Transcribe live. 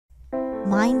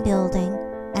mind building,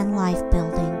 and life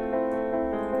building.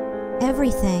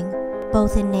 Everything,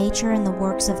 both in nature and the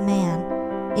works of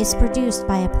man, is produced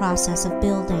by a process of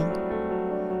building.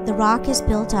 The rock is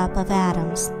built up of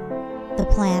atoms. The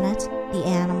planet, the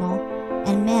animal,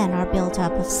 and men are built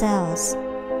up of cells.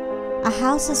 A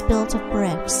house is built of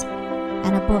bricks,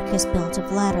 and a book is built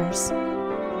of letters.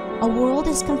 A world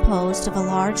is composed of a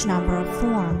large number of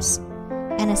forms,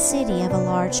 and a city of a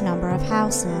large number of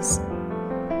houses.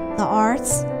 The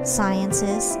arts,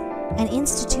 sciences, and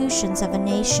institutions of a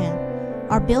nation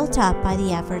are built up by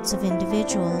the efforts of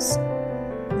individuals.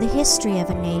 The history of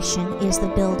a nation is the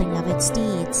building of its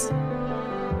deeds.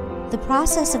 The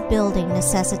process of building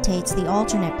necessitates the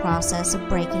alternate process of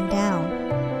breaking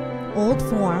down. Old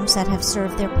forms that have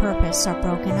served their purpose are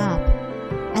broken up,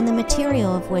 and the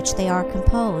material of which they are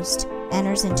composed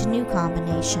enters into new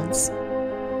combinations.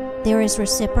 There is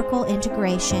reciprocal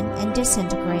integration and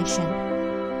disintegration.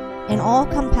 In all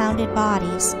compounded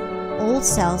bodies, old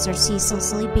cells are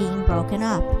ceaselessly being broken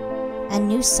up, and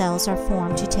new cells are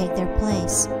formed to take their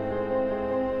place.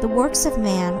 The works of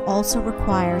man also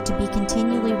require to be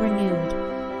continually renewed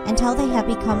until they have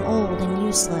become old and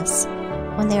useless,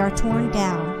 when they are torn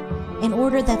down, in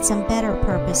order that some better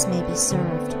purpose may be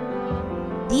served.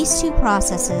 These two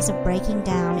processes of breaking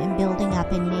down and building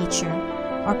up in nature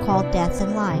are called death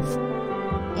and life.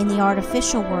 In the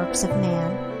artificial works of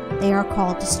man, they are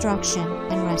called destruction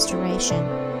and restoration.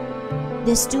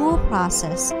 This dual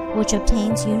process, which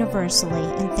obtains universally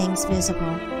in things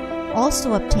visible,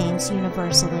 also obtains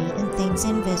universally in things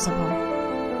invisible.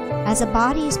 As a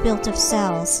body is built of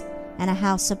cells and a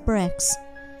house of bricks,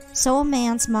 so a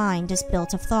man's mind is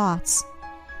built of thoughts.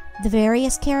 The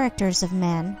various characters of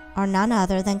men are none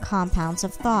other than compounds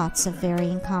of thoughts of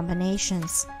varying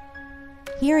combinations.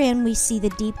 Herein we see the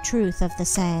deep truth of the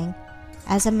saying,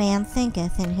 "As a man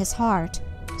thinketh in his heart,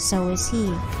 so is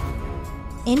he."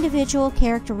 Individual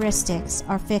characteristics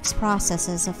are fixed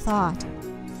processes of thought.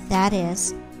 That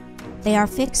is, they are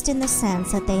fixed in the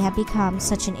sense that they have become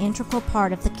such an integral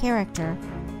part of the character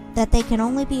that they can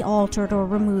only be altered or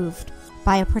removed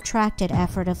by a protracted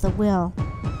effort of the will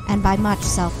and by much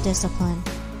self-discipline.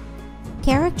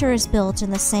 Character is built in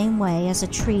the same way as a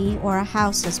tree or a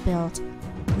house is built,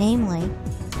 namely,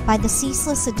 by the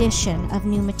ceaseless addition of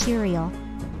new material,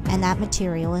 and that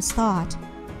material is thought.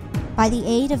 By the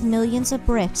aid of millions of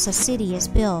bricks a city is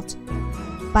built.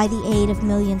 By the aid of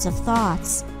millions of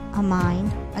thoughts, a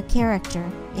mind, a character,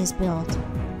 is built.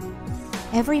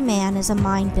 Every man is a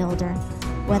mind builder,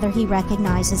 whether he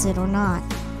recognizes it or not.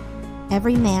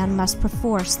 Every man must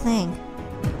perforce think,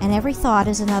 and every thought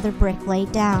is another brick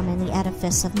laid down in the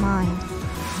edifice of mind.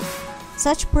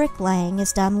 Such bricklaying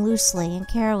is done loosely and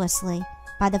carelessly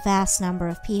by the vast number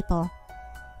of people,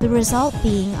 the result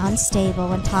being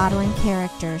unstable and tottering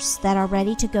characters that are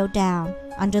ready to go down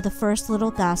under the first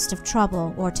little gust of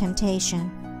trouble or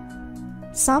temptation.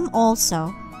 Some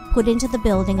also put into the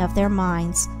building of their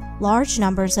minds large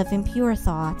numbers of impure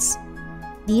thoughts.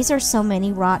 These are so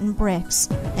many rotten bricks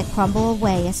that crumble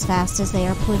away as fast as they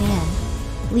are put in,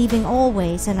 leaving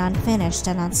always an unfinished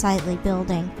and unsightly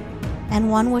building, and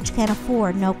one which can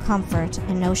afford no comfort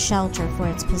and no shelter for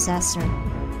its possessor.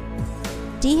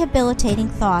 Debilitating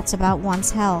thoughts about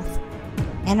one's health,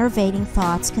 enervating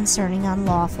thoughts concerning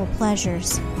unlawful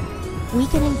pleasures,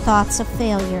 weakening thoughts of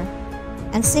failure,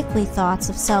 and sickly thoughts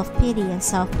of self-pity and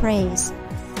self-praise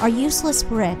are useless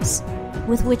bricks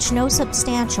with which no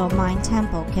substantial mind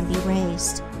temple can be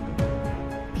raised.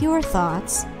 Pure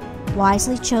thoughts,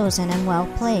 wisely chosen and well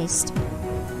placed,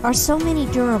 are so many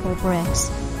durable bricks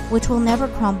which will never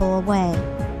crumble away,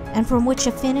 and from which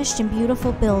a finished and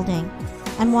beautiful building,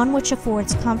 and one which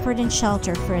affords comfort and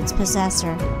shelter for its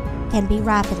possessor, can be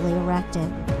rapidly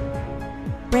erected.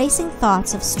 Bracing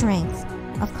thoughts of strength,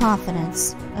 of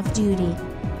confidence, of duty,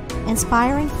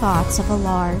 inspiring thoughts of a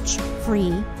large,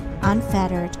 free,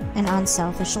 unfettered, and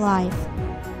unselfish life,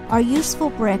 are useful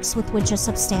bricks with which a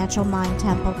substantial mind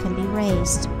temple can be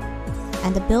raised,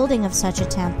 and the building of such a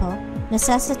temple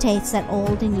necessitates that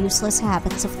old and useless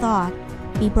habits of thought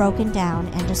be broken down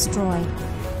and destroyed.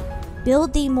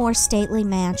 Build thee more stately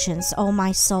mansions, O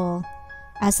my soul,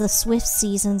 as the swift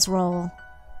seasons roll.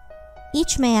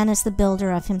 Each man is the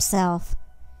builder of himself.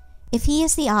 If he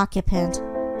is the occupant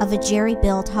of a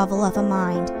jerry-built hovel of a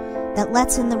mind that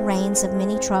lets in the rains of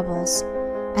many troubles,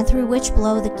 and through which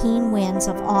blow the keen winds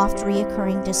of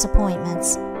oft-reoccurring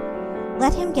disappointments,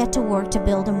 let him get to work to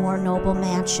build a more noble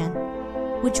mansion,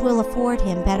 which will afford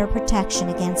him better protection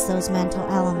against those mental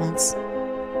elements.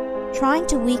 Trying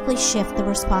to weakly shift the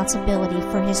responsibility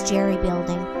for his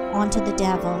jerry-building onto the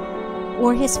devil,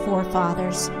 or his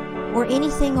forefathers, or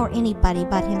anything or anybody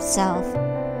but himself,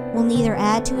 will neither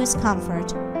add to his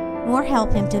comfort nor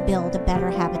help him to build a better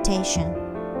habitation.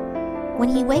 When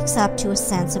he wakes up to a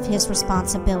sense of his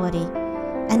responsibility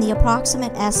and the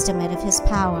approximate estimate of his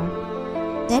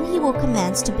power, then he will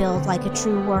commence to build like a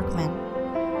true workman,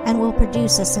 and will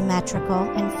produce a symmetrical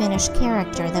and finished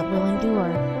character that will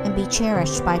endure and be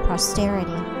cherished by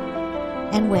posterity,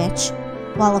 and which,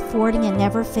 while affording a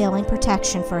never-failing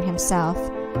protection for himself,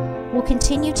 will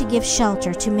continue to give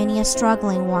shelter to many a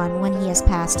struggling one when he has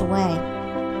passed away.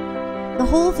 The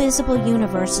whole visible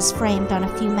universe is framed on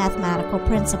a few mathematical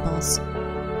principles.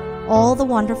 All the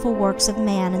wonderful works of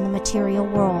man in the material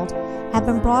world have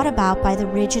been brought about by the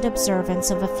rigid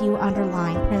observance of a few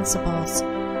underlying principles.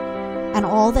 And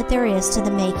all that there is to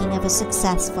the making of a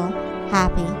successful,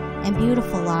 happy, and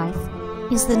beautiful life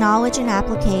is the knowledge and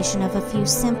application of a few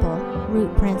simple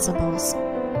root principles.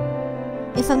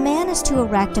 If a man is to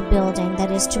erect a building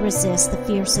that is to resist the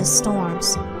fiercest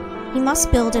storms, he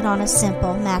must build it on a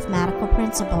simple mathematical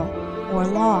principle, or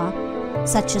law,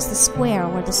 such as the square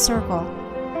or the circle.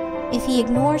 If he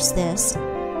ignores this,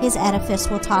 his edifice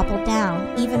will topple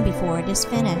down even before it is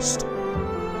finished.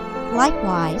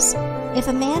 Likewise, if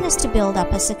a man is to build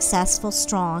up a successful,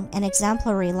 strong, and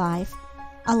exemplary life,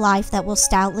 a life that will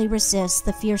stoutly resist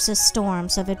the fiercest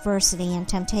storms of adversity and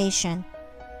temptation,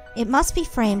 it must be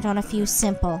framed on a few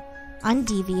simple,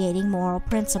 undeviating moral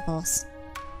principles.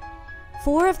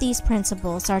 4 of these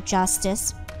principles are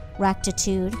justice,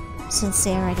 rectitude,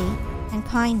 sincerity, and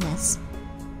kindness.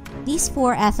 These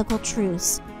 4 ethical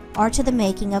truths are to the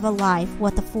making of a life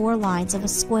what the 4 lines of a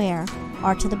square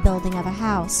are to the building of a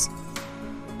house.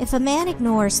 If a man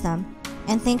ignores them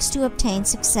and thinks to obtain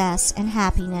success and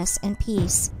happiness and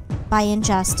peace by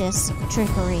injustice,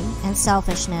 trickery, and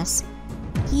selfishness,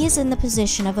 he is in the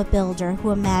position of a builder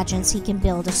who imagines he can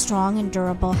build a strong and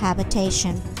durable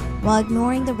habitation while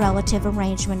ignoring the relative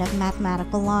arrangement of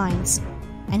mathematical lines,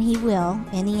 and he will,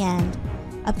 in the end,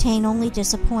 obtain only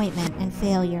disappointment and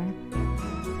failure.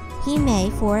 He may,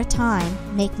 for a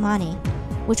time, make money,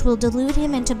 which will delude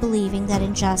him into believing that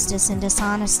injustice and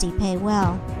dishonesty pay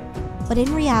well, but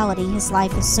in reality his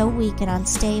life is so weak and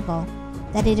unstable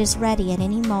that it is ready at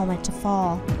any moment to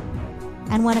fall.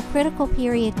 And when a critical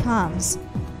period comes,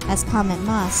 as come it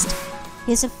must,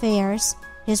 his affairs,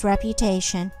 his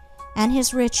reputation, and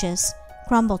his riches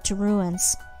crumble to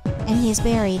ruins, and he is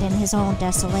buried in his own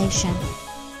desolation.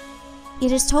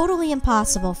 It is totally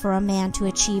impossible for a man to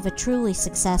achieve a truly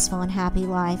successful and happy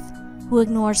life who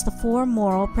ignores the 4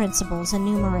 moral principles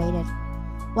enumerated,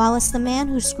 whilst the man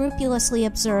who scrupulously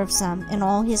observes them in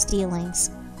all his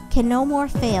dealings can no more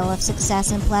fail of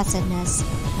success and blessedness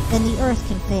than the earth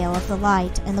can fail of the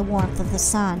light and the warmth of the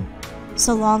sun,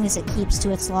 so long as it keeps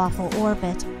to its lawful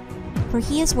orbit, for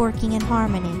he is working in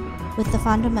harmony with the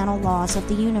fundamental laws of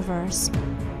the universe.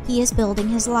 He is building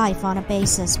his life on a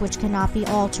basis which cannot be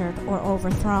altered or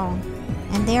overthrown,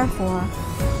 and therefore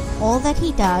all that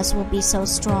he does will be so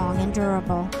strong and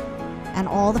durable, and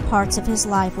all the parts of his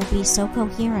life will be so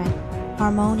coherent,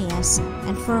 harmonious,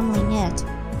 and firmly knit,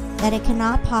 that it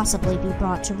cannot possibly be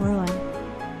brought to ruin.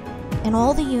 In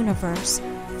all the universe,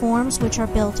 forms which are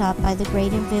built up by the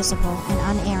great invisible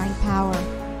and unerring power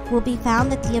will be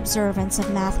found that the observance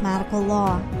of mathematical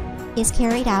law is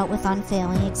carried out with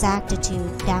unfailing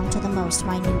exactitude down to the most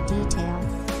minute detail.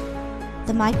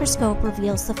 The microscope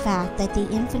reveals the fact that the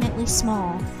infinitely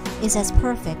small is as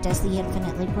perfect as the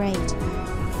infinitely great.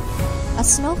 A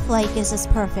snowflake is as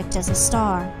perfect as a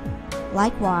star.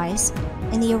 Likewise,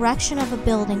 in the erection of a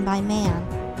building by man,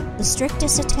 the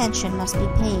strictest attention must be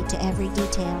paid to every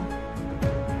detail.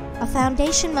 A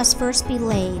foundation must first be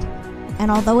laid, and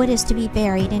although it is to be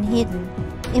buried and hidden,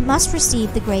 it must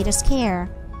receive the greatest care,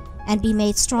 and be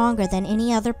made stronger than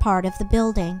any other part of the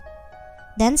building.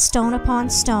 Then stone upon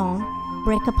stone,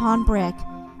 brick upon brick,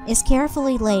 is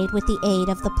carefully laid with the aid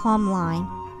of the plumb line,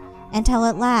 until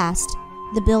at last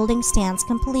the building stands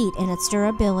complete in its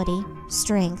durability,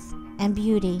 strength, and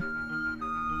beauty.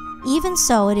 Even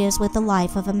so it is with the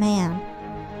life of a man.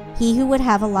 He who would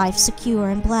have a life secure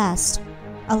and blessed,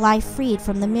 a life freed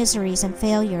from the miseries and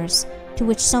failures to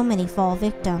which so many fall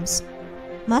victims,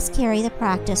 must carry the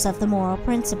practice of the moral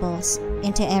principles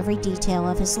into every detail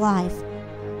of his life,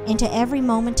 into every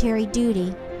momentary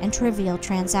duty and trivial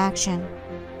transaction.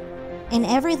 In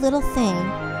every little thing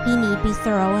he need be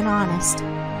thorough and honest,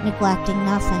 neglecting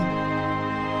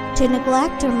nothing. To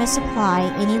neglect or misapply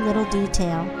any little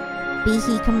detail, be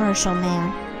he commercial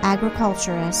man,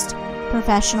 agriculturist,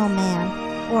 professional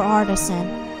man, or artisan,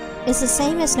 is the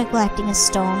same as neglecting a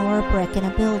stone or a brick in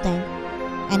a building,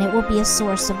 and it will be a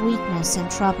source of weakness and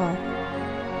trouble.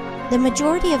 The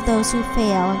majority of those who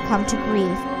fail and come to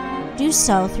grief do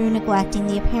so through neglecting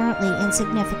the apparently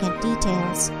insignificant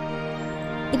details.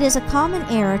 It is a common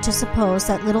error to suppose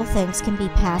that little things can be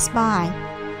passed by,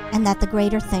 and that the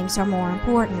greater things are more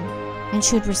important and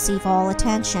should receive all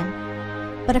attention.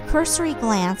 But a cursory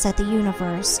glance at the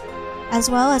universe, as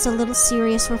well as a little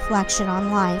serious reflection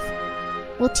on life,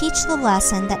 will teach the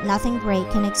lesson that nothing great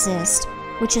can exist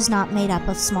which is not made up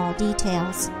of small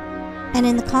details, and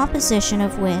in the composition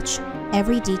of which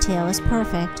every detail is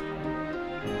perfect.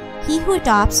 He who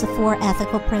adopts the four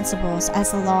ethical principles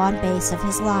as the law and base of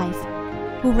his life,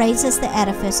 who raises the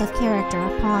edifice of character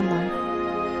upon them,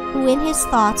 who in his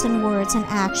thoughts and words and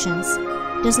actions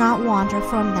does not wander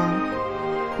from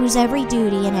them, whose every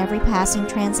duty and every passing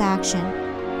transaction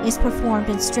is performed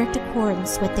in strict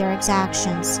accordance with their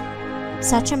exactions,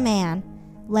 such a man,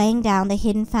 laying down the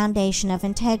hidden foundation of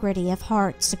integrity of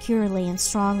heart securely and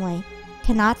strongly,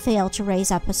 cannot fail to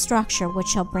raise up a structure which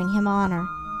shall bring him honor,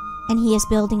 and he is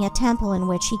building a temple in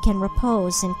which he can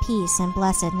repose in peace and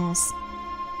blessedness,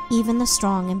 even the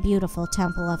strong and beautiful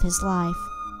temple of his life.